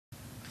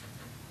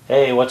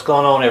Hey, what's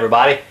going on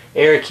everybody?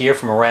 Eric here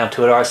from Around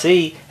to It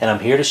RC, and I'm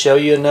here to show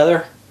you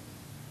another...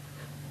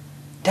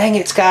 Dang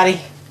it,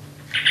 Scotty!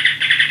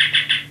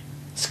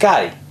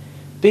 Scotty,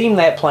 beam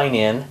that plane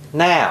in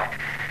now.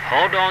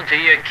 Hold on to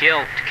your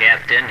kilt,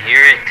 Captain.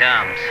 Here it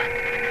comes.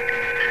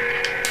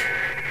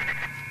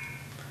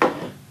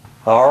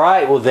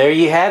 Alright, well there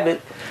you have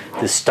it.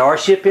 The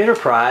Starship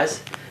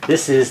Enterprise.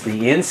 This is the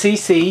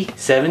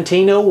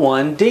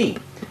NCC-1701 D,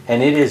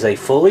 and it is a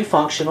fully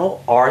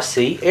functional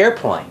RC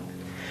airplane.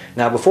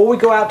 Now before we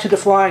go out to the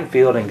flying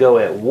field and go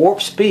at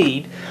warp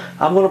speed,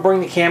 I'm going to bring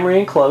the camera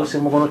in close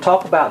and we're going to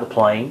talk about the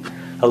plane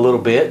a little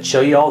bit,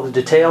 show you all the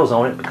details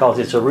on it because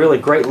it's a really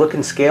great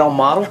looking scale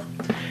model,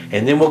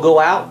 and then we'll go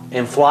out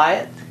and fly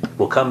it.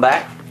 We'll come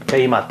back, tell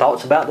you my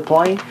thoughts about the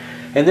plane,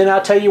 and then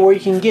I'll tell you where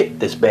you can get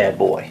this bad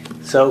boy.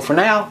 So for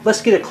now,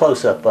 let's get a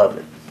close-up of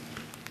it.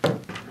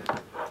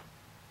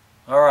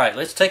 Alright,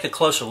 let's take a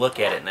closer look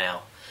at it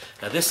now.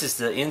 Now this is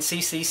the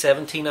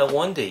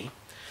NCC-1701 D.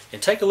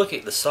 And take a look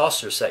at the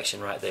saucer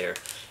section right there.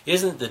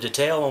 Isn't the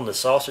detail on the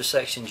saucer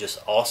section just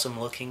awesome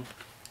looking?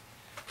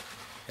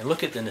 And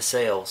look at the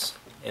nacelles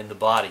and the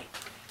body.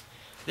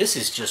 This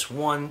is just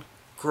one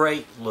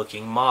great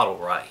looking model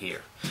right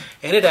here.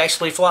 And it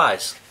actually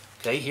flies.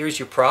 Okay, here's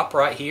your prop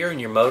right here and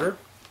your motor.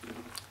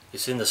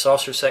 It's in the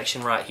saucer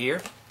section right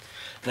here.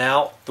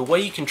 Now, the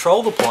way you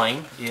control the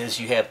plane is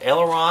you have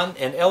aileron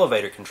and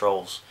elevator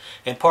controls.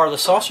 And part of the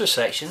saucer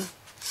section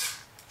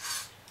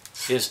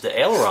is the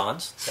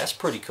ailerons. That's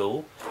pretty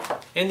cool.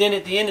 And then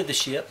at the end of the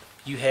ship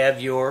you have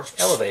your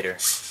elevator.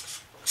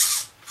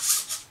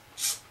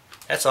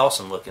 That's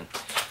awesome looking.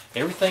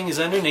 Everything is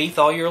underneath,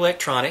 all your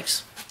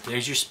electronics.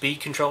 There's your speed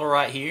controller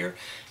right here.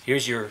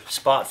 Here's your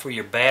spot for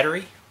your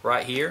battery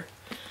right here.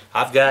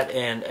 I've got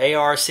an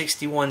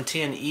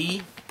AR6110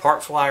 E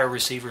park flyer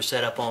receiver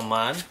set up on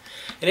mine,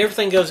 and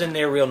everything goes in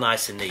there real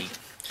nice and neat.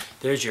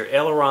 There's your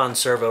aileron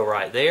servo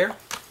right there,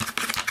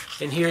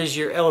 and here's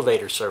your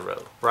elevator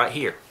servo right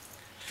here.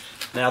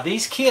 Now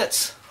these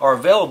kits are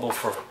available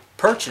for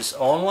purchase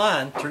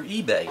online through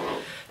eBay.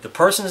 The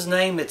person's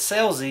name that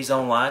sells these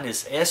online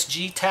is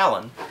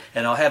SGTALON,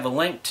 and I'll have a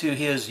link to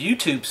his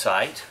YouTube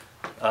site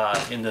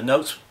in the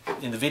notes,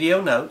 in the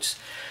video notes.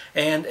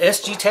 And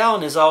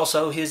SGTALON is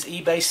also his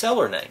eBay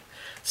seller name.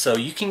 So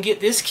you can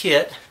get this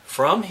kit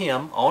from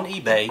him on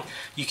eBay.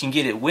 You can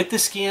get it with the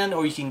skin,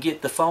 or you can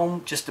get the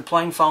foam, just the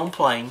plain foam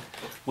plane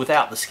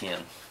without the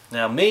skin.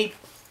 Now my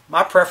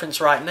preference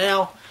right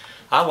now,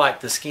 I like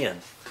the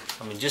skin.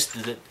 I mean, just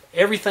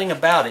everything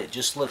about it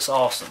just looks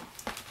awesome.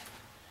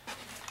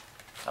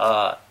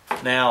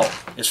 Now,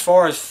 as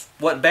far as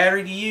what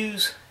battery to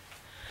use,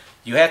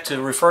 you have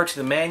to refer to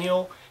the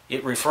manual.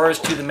 It refers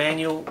to the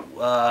manual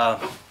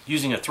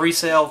using a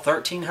 3-cell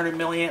 1300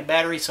 milliamp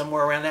battery,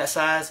 somewhere around that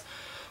size,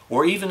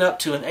 or even up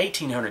to an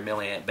 1800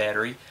 milliamp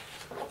battery.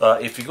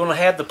 If you're going to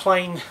have the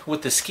plane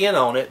with the skin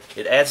on it,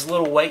 it adds a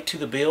little weight to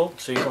the build,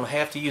 so you're going to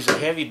have to use a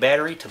heavy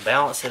battery to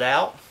balance it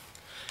out.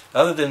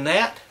 Other than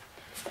that,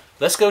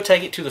 let's go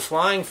take it to the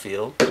flying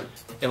field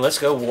and let's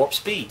go warp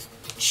speed.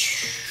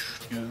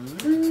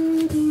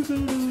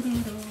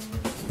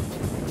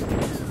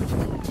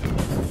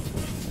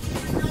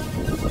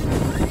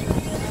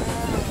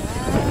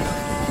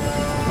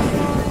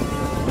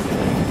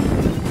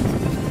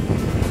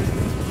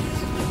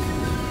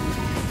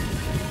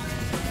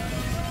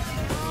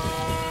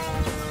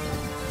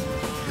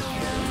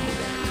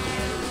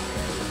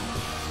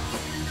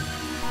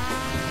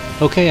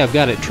 Okay, I've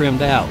got it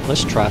trimmed out.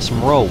 Let's try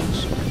some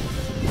rolls.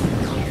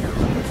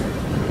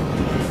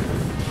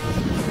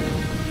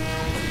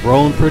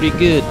 Rolling pretty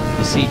good.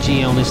 The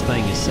CG on this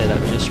thing is set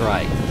up just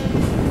right.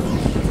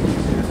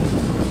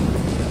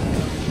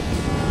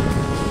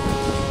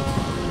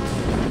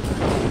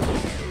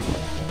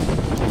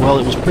 Well,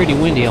 it was pretty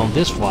windy on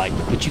this flight,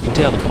 but you can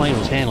tell the plane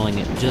was handling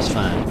it just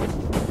fine.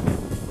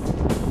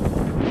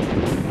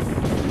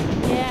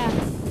 Yeah,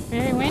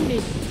 very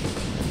windy.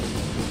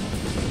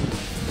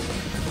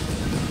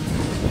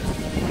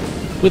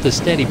 With a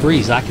steady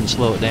breeze, I can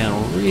slow it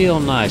down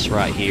real nice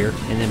right here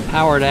and then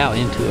power it out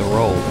into a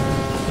roll.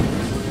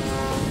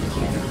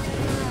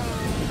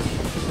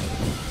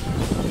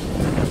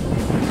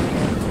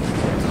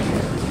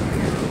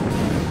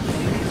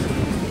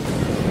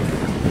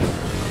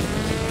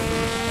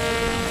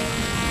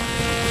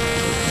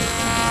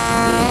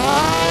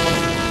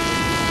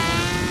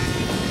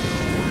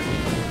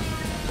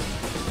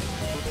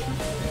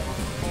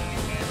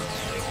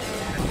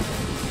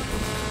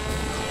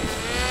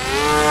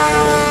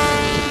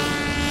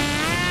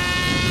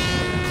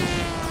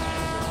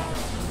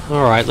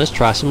 Alright, let's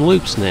try some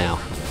loops now.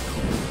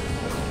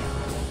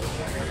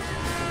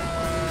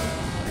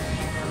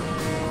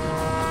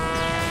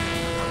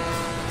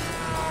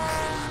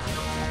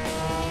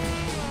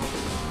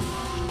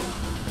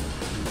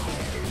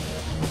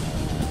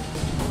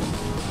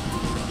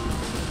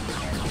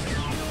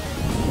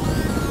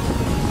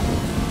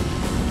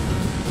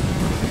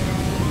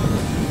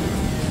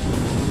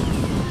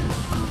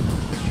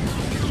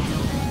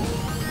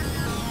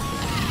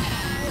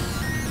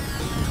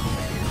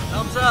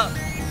 Thumbs up.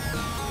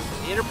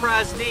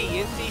 Enterprise D,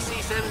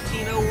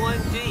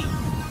 NCC-1701 D.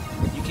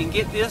 You can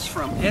get this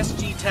from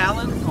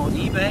SGTALON on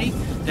eBay.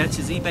 That's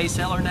his eBay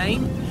seller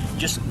name.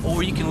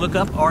 Or you can look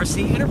up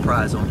RC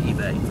Enterprise on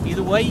eBay.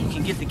 Either way, you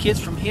can get the kits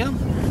from him.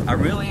 I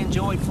really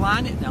enjoyed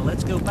flying it. Now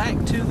let's go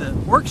back to the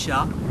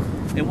workshop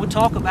and we'll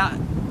talk about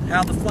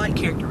how the flight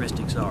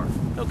characteristics are,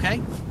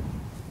 okay?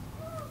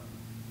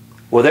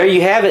 Well, there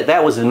you have it.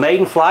 That was the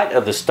maiden flight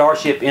of the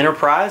Starship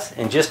Enterprise.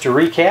 And just to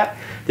recap,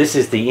 this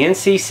is the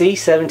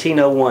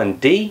NCC-1701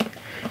 D.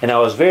 And I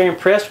was very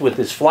impressed with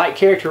its flight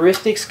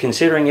characteristics,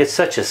 considering it's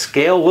such a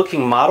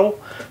scale-looking model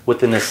with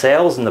the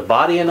nacelles and the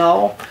body and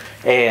all.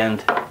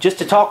 And just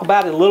to talk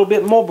about it a little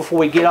bit more before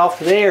we get off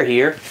the air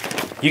here,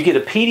 you get a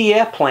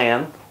PDF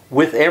plan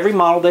with every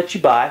model that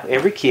you buy,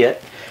 every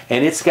kit,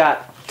 and it's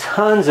got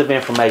tons of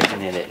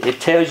information in it. It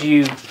tells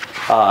you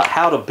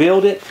how to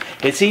build it.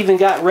 It's even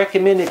got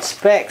recommended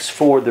specs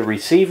for the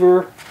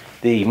receiver,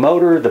 the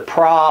motor, the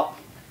prop,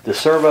 the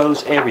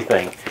servos,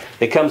 everything.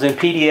 It comes in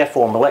PDF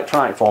form,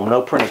 electronic form,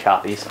 no printed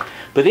copies.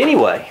 But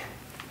anyway,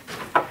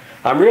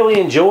 I'm really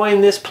enjoying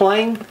this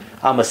plane.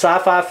 I'm a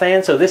sci-fi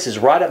fan, so this is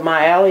right up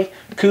my alley.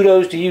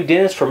 Kudos to you,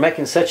 Dennis, for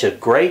making such a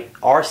great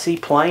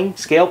RC plane,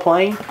 scale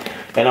plane.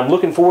 And I'm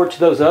looking forward to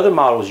those other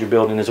models you're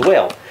building as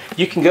well.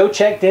 You can go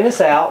check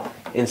Dennis out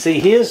and see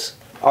his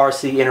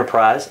RC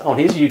Enterprise on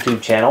his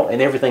YouTube channel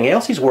and everything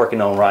else he's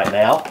working on right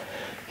now.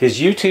 His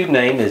YouTube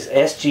name is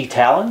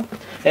SGTALON,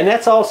 and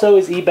that's also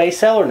his eBay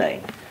seller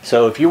name.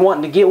 So if you're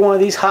wanting to get one of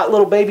these hot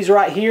little babies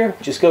right here,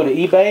 just go to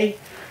eBay,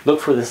 look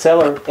for the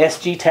seller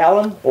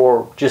SGTALON,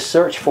 or just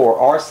search for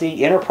RC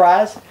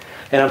Enterprise,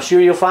 and I'm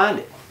sure you'll find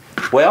it.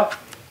 Well,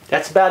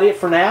 that's about it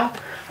for now.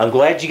 I'm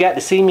glad you got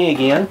to see me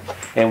again,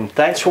 and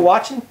thanks for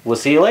watching. We'll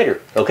see you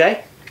later,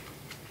 okay?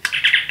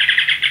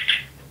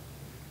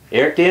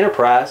 Eric the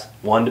Enterprise,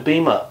 one to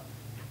beam up.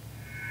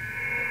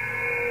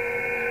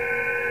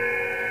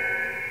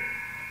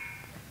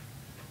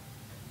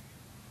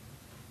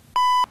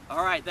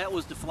 Alright, that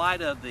was the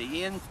flight of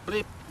the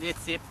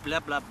blah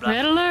blah blah.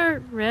 Red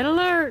alert! Red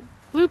alert!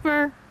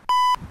 Blooper!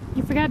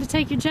 You forgot to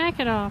take your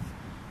jacket off.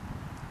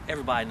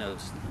 Everybody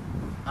knows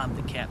I'm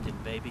the captain,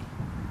 baby.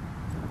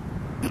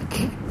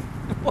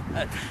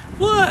 What?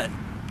 What?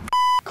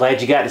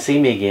 Glad you got to see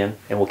me again,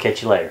 and we'll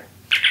catch you later.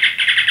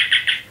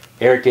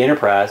 Eric the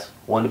Enterprise,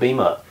 one to beam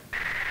up.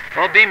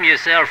 Well, beam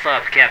yourself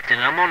up, Captain.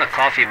 I'm on a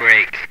coffee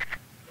break.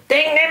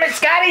 Dang, damn it,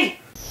 Scotty!